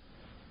 7.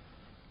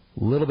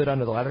 A little bit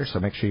under the weather, so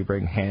make sure you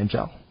bring hand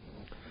gel.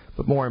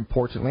 But more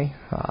importantly,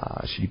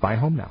 should you buy a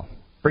home now?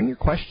 Bring your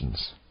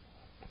questions.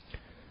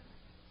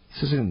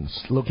 This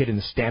is located in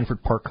the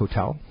Stanford Park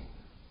Hotel.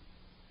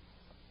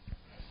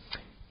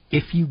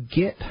 If you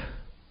get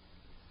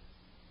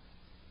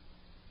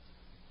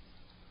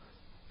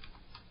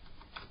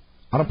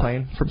on a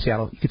plane from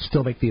Seattle, you could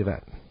still make the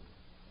event.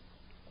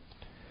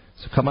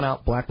 So coming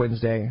out Black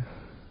Wednesday,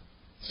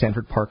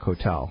 Stanford Park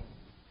Hotel.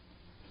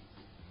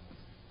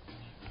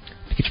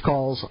 To get your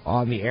calls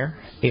on the air,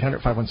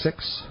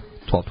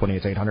 800-516-1220.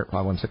 It's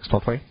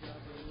 800-516-1220.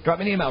 Drop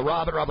me an email,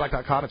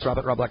 rob@robblack.com. It's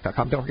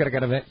rob@robblack.com. Don't forget I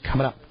got an event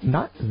coming up,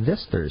 not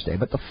this Thursday,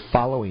 but the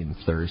following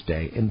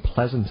Thursday in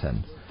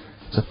Pleasanton.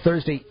 It's a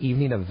Thursday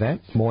evening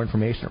event. More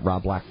information at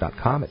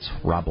robblack.com. It's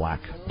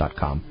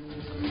robblack.com.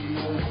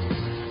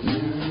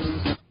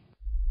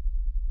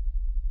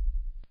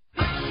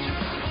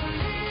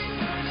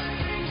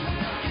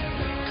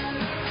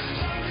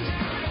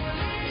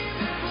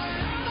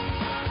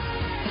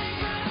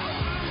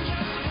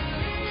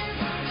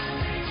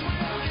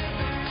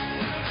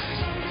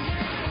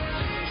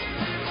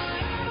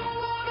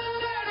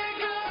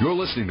 You're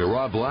listening to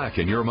Rob Black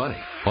and Your Money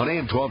on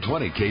AM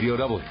 1220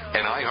 KDOW,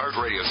 an iHeart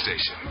radio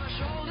station.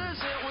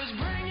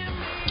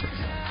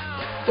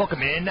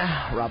 Welcome in.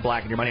 Rob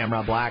Black and Your Money. I'm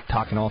Rob Black,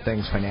 talking all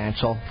things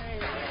financial.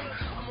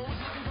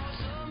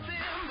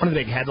 One of the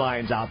big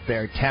headlines out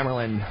there,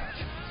 Tamerlan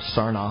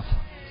Sarnoff,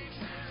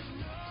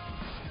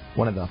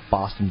 one of the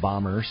Boston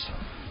bombers,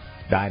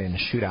 died in a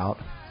shootout.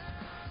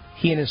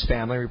 He and his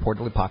family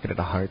reportedly pocketed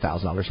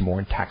 $100,000 more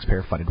in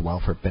taxpayer-funded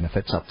welfare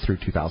benefits up through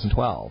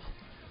 2012.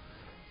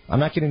 I'm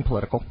not getting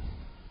political.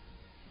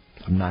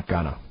 I'm not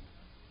gonna.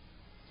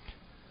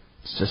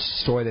 It's a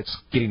story that's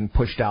getting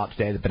pushed out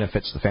today. The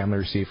benefits the family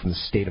received from the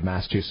state of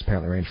Massachusetts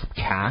apparently range from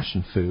cash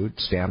and food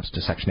stamps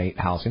to Section 8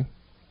 housing.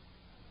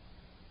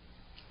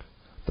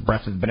 The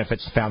breadth of the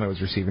benefits the family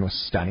was receiving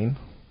was stunning.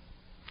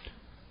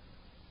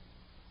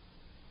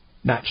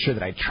 Not sure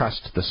that I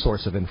trust the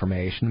source of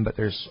information, but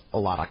there's a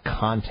lot of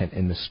content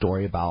in the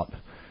story about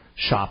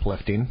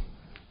shoplifting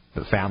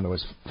that the family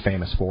was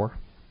famous for,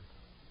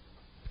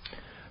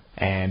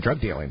 and drug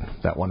dealing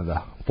that one of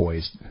the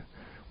boys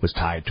was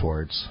tied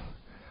towards.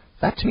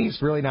 That, to me,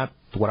 is really not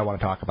what I want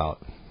to talk about.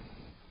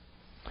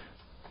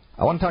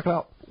 I want to talk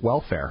about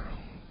welfare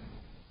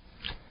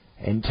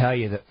and tell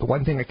you that the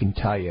one thing I can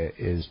tell you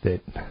is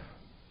that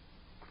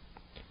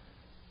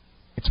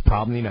it's a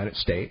problem in the United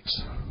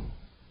States.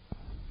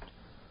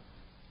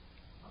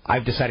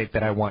 I've decided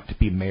that I want to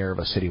be mayor of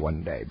a city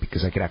one day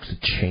because I could actually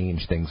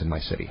change things in my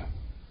city.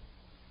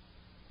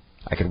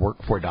 I could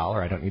work for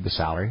 $1. I don't need the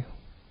salary.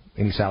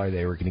 Any salary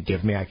they were going to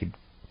give me, I could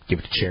give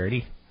it to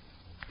charity,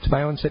 to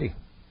my own city.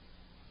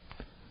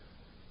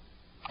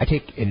 I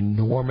take an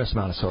enormous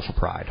amount of social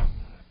pride.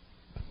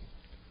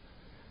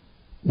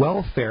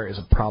 Welfare is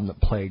a problem that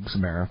plagues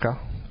America.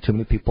 Too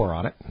many people are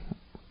on it.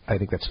 I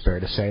think that's fair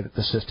to say that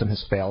the system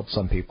has failed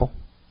some people.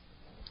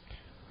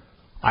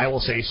 I will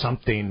say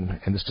something,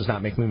 and this does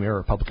not make me a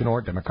Republican or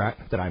a Democrat,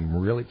 that I'm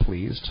really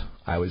pleased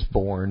I was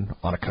born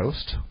on a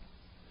coast,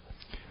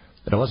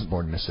 that I wasn't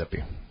born in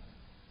Mississippi,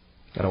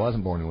 that I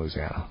wasn't born in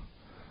Louisiana,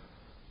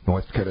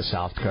 North Dakota,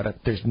 South Dakota.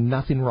 There's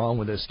nothing wrong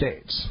with those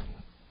states.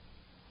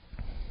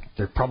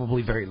 They're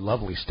probably very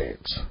lovely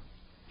states.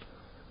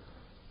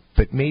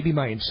 But maybe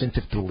my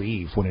incentive to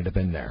leave wouldn't have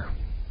been there.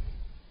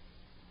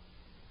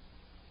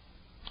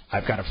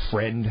 I've got a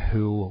friend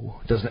who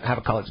doesn't have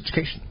a college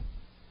education.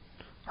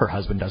 Her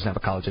husband doesn't have a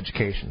college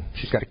education.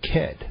 She's got a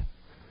kid.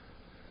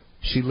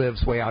 She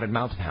lives way out in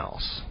Mountain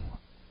House.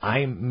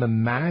 I'm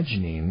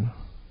imagining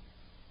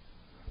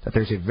that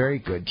there's a very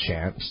good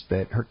chance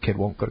that her kid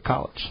won't go to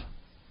college.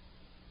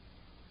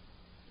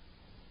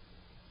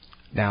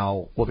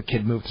 Now, will the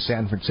kid move to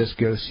San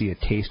Francisco, see a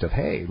taste of,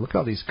 hey, look at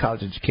all these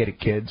college-educated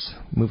kids,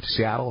 move to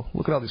Seattle,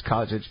 look at all these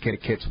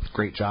college-educated kids with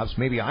great jobs,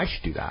 maybe I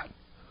should do that.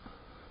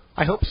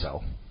 I hope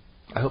so.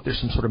 I hope there's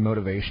some sort of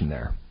motivation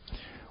there.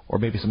 Or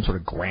maybe some sort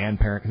of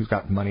grandparent who's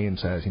got money and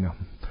says, you know,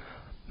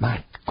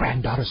 my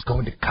granddaughter's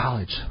going to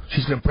college.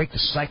 She's going to break the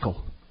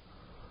cycle.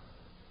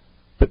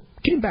 But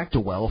getting back to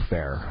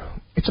welfare,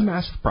 it's a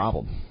massive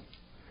problem.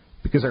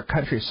 Because our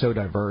country is so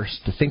diverse,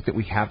 to think that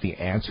we have the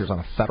answers on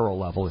a federal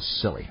level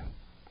is silly.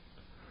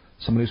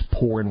 Someone who's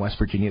poor in West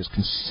Virginia is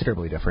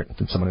considerably different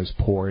than someone who's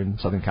poor in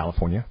Southern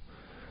California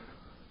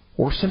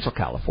or Central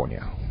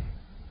California.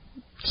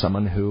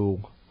 Someone who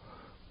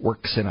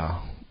works in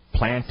a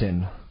plant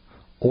in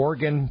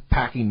Oregon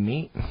packing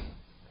meat,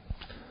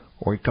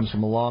 or he comes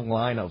from a long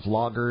line of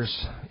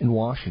loggers in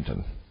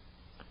Washington.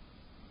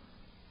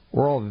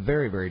 We're all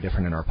very, very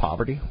different in our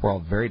poverty. We're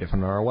all very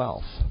different in our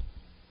wealth.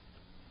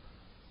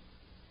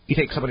 You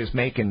take somebody who's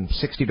making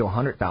 $60,000 to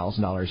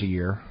 $100,000 a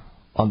year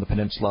on the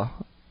peninsula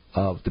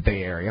of the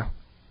Bay Area,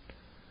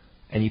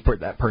 and you put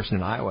that person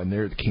in Iowa, and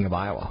they're the king of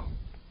Iowa.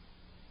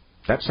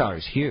 That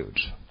salary's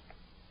huge.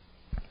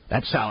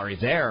 That salary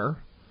there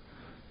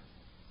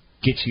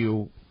gets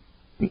you,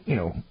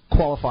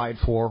 qualified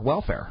for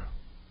welfare.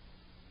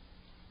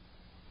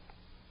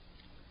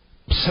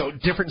 So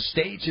different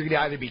states, you can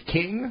either be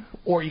king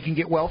or you can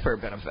get welfare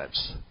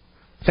benefits.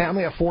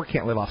 Family of 4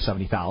 can't live off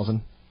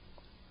 $70,000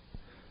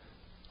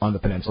 on the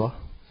peninsula.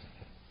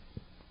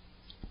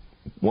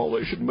 Well,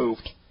 they should move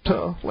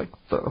to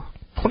the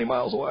 20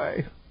 miles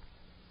away.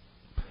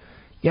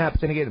 Yeah,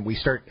 but then again,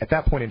 at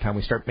that point in time,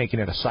 we start making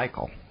it a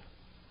cycle,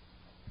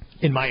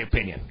 in my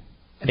opinion.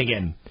 And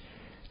again,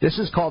 this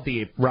is called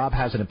the Rob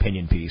Has an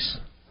Opinion piece.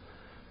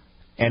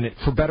 And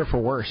for better or for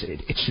worse,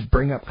 it should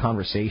bring up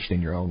conversation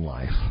in your own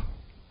life.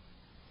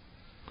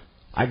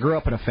 I grew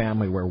up in a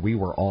family where we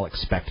were all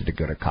expected to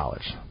go to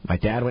college. My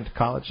dad went to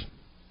college.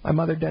 My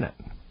mother didn't.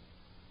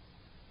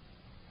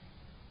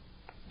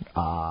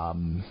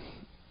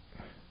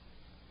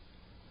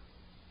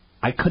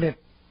 I couldn't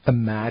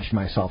imagine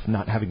myself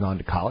not having gone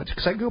to college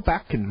because I go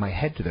back in my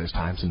head to those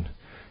times and,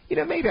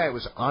 maybe I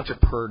was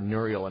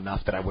entrepreneurial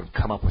enough that I would have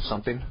come up with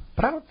something,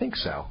 but I don't think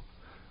so.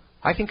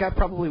 I think I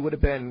probably would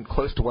have been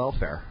close to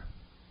welfare.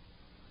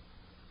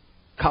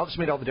 College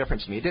made all the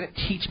difference to me. It didn't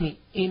teach me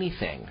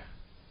anything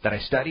that I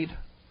studied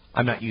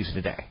I'm not using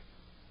today.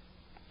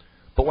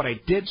 But what I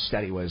did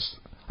study was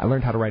I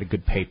learned how to write a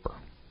good paper.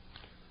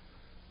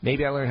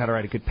 Maybe I learned how to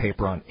write a good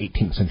paper on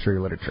 18th century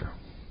literature.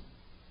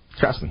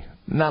 Trust me,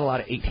 not a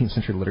lot of 18th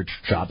century literature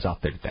jobs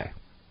out there today.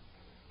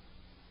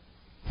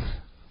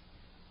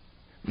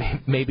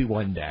 Maybe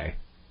one day.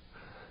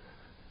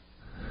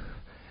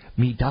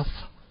 Me doth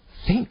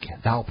think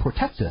thou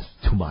protestest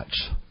too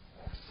much.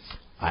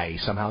 I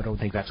somehow don't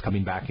think that's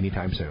coming back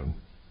anytime soon.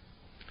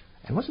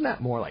 And wasn't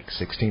that more like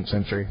 16th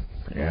century?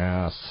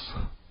 Yes.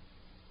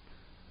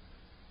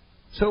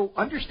 So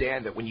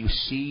understand that when you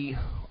see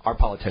our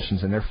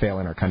politicians, and they're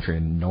failing our country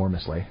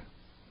enormously,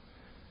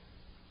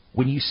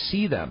 when you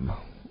see them,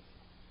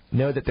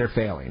 know that they're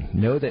failing.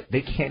 Know that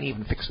they can't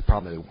even fix the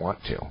problem they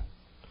want to.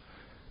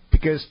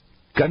 Because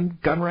gun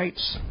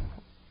rights,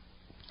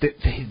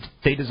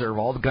 they deserve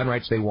all the gun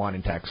rights they want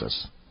in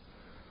Texas.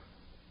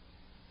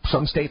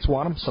 Some states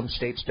want them, some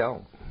states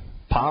don't.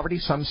 Poverty,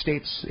 some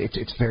states,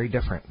 it's very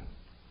different.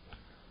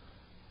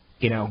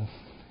 In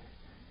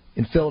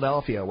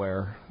Philadelphia,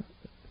 where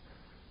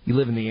you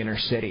live in the inner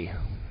city,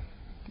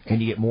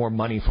 and you get more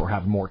money for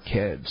having more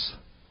kids,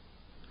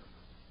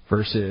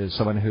 versus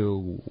someone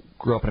who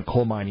grew up in a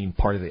coal mining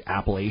part of the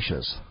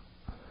Appalachians,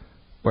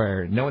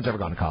 where no one's ever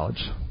gone to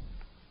college.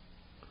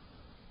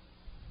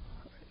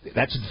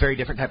 That's a very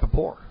different type of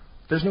poor.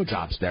 There's no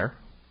jobs there.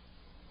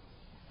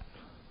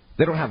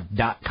 They don't have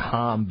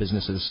 .com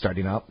businesses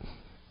starting up.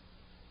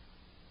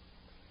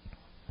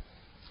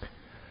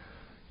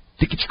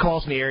 To get your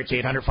calls in the air, it's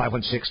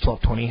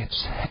 800-516-1220.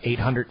 It's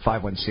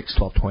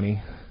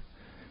 800-516-1220.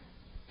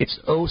 It's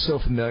oh so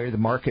familiar. The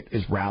market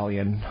is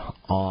rallying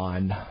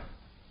on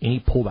any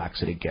pullbacks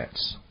that it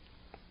gets.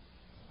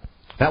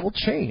 That will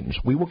change.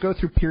 We will go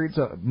through periods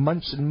of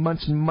months and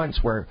months and months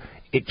where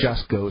it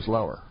just goes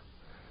lower.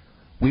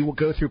 We will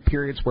go through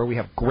periods where we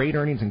have great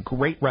earnings and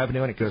great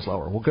revenue and it goes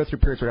lower. We'll go through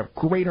periods where we have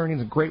great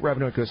earnings and great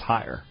revenue and it goes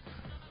higher.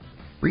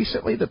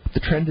 Recently, the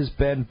trend has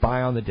been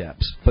buy on the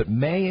dips, but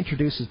May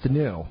introduces the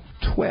new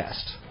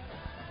twist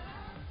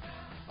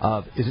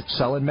of, is it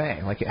sell in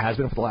May, like it has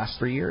been for the last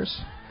 3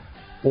 years?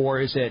 Or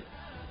is it,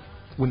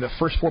 when the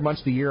first 4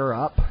 months of the year are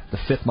up, the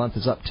 5th month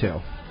is up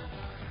too?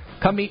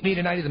 Come meet me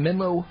tonight at the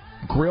Menlo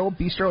Grill,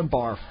 Bistro, and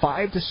Bar,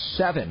 5 to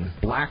 7,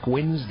 Black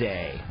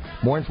Wednesday.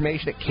 More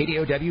information at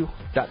kdow.biz.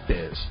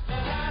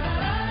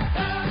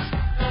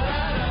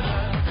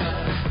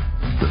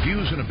 The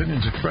views and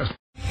opinions expressed.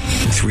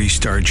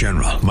 3-star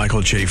General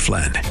Michael J.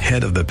 Flynn,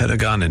 head of the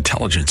Pentagon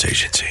Intelligence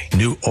Agency,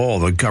 knew all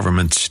the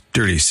government's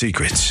dirty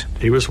secrets.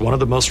 He was one of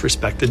the most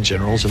respected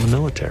generals in the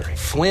military.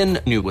 Flynn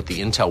knew what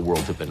the intel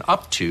world had been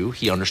up to.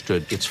 He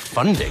understood its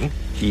funding.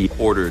 He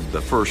ordered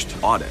the first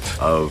audit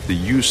of the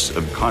use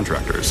of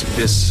contractors.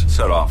 This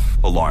set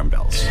off alarm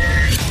bells.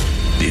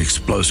 The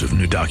explosive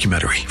new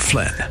documentary,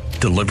 Flynn,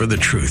 Deliver the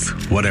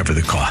Truth, Whatever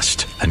the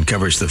Cost,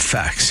 uncovers the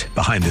facts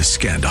behind this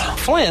scandal.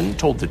 Flynn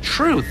told the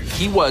truth.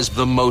 He was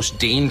the most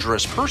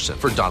dangerous person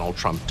for Donald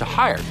Trump to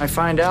hire. I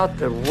find out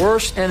the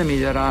worst enemy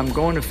that I'm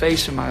going to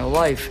face in my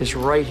life is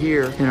right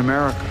here in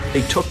America.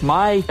 They took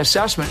my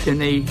assessment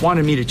and they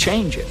wanted me to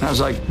change it. And I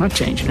was like, I'm not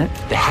changing it.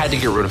 They had to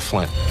get rid of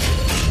Flynn.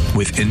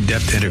 With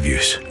in-depth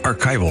interviews,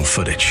 archival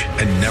footage,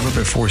 and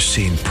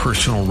never-before-seen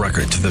personal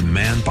records of the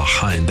man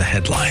behind the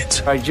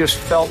headlines. I just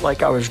felt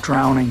like I was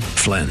drowning.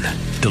 Flynn,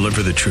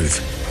 Deliver the Truth,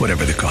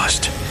 Whatever the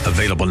Cost.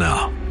 Available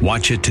now.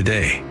 Watch it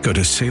today. Go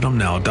to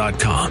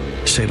salemnow.com.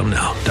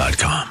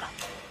 salemnow.com.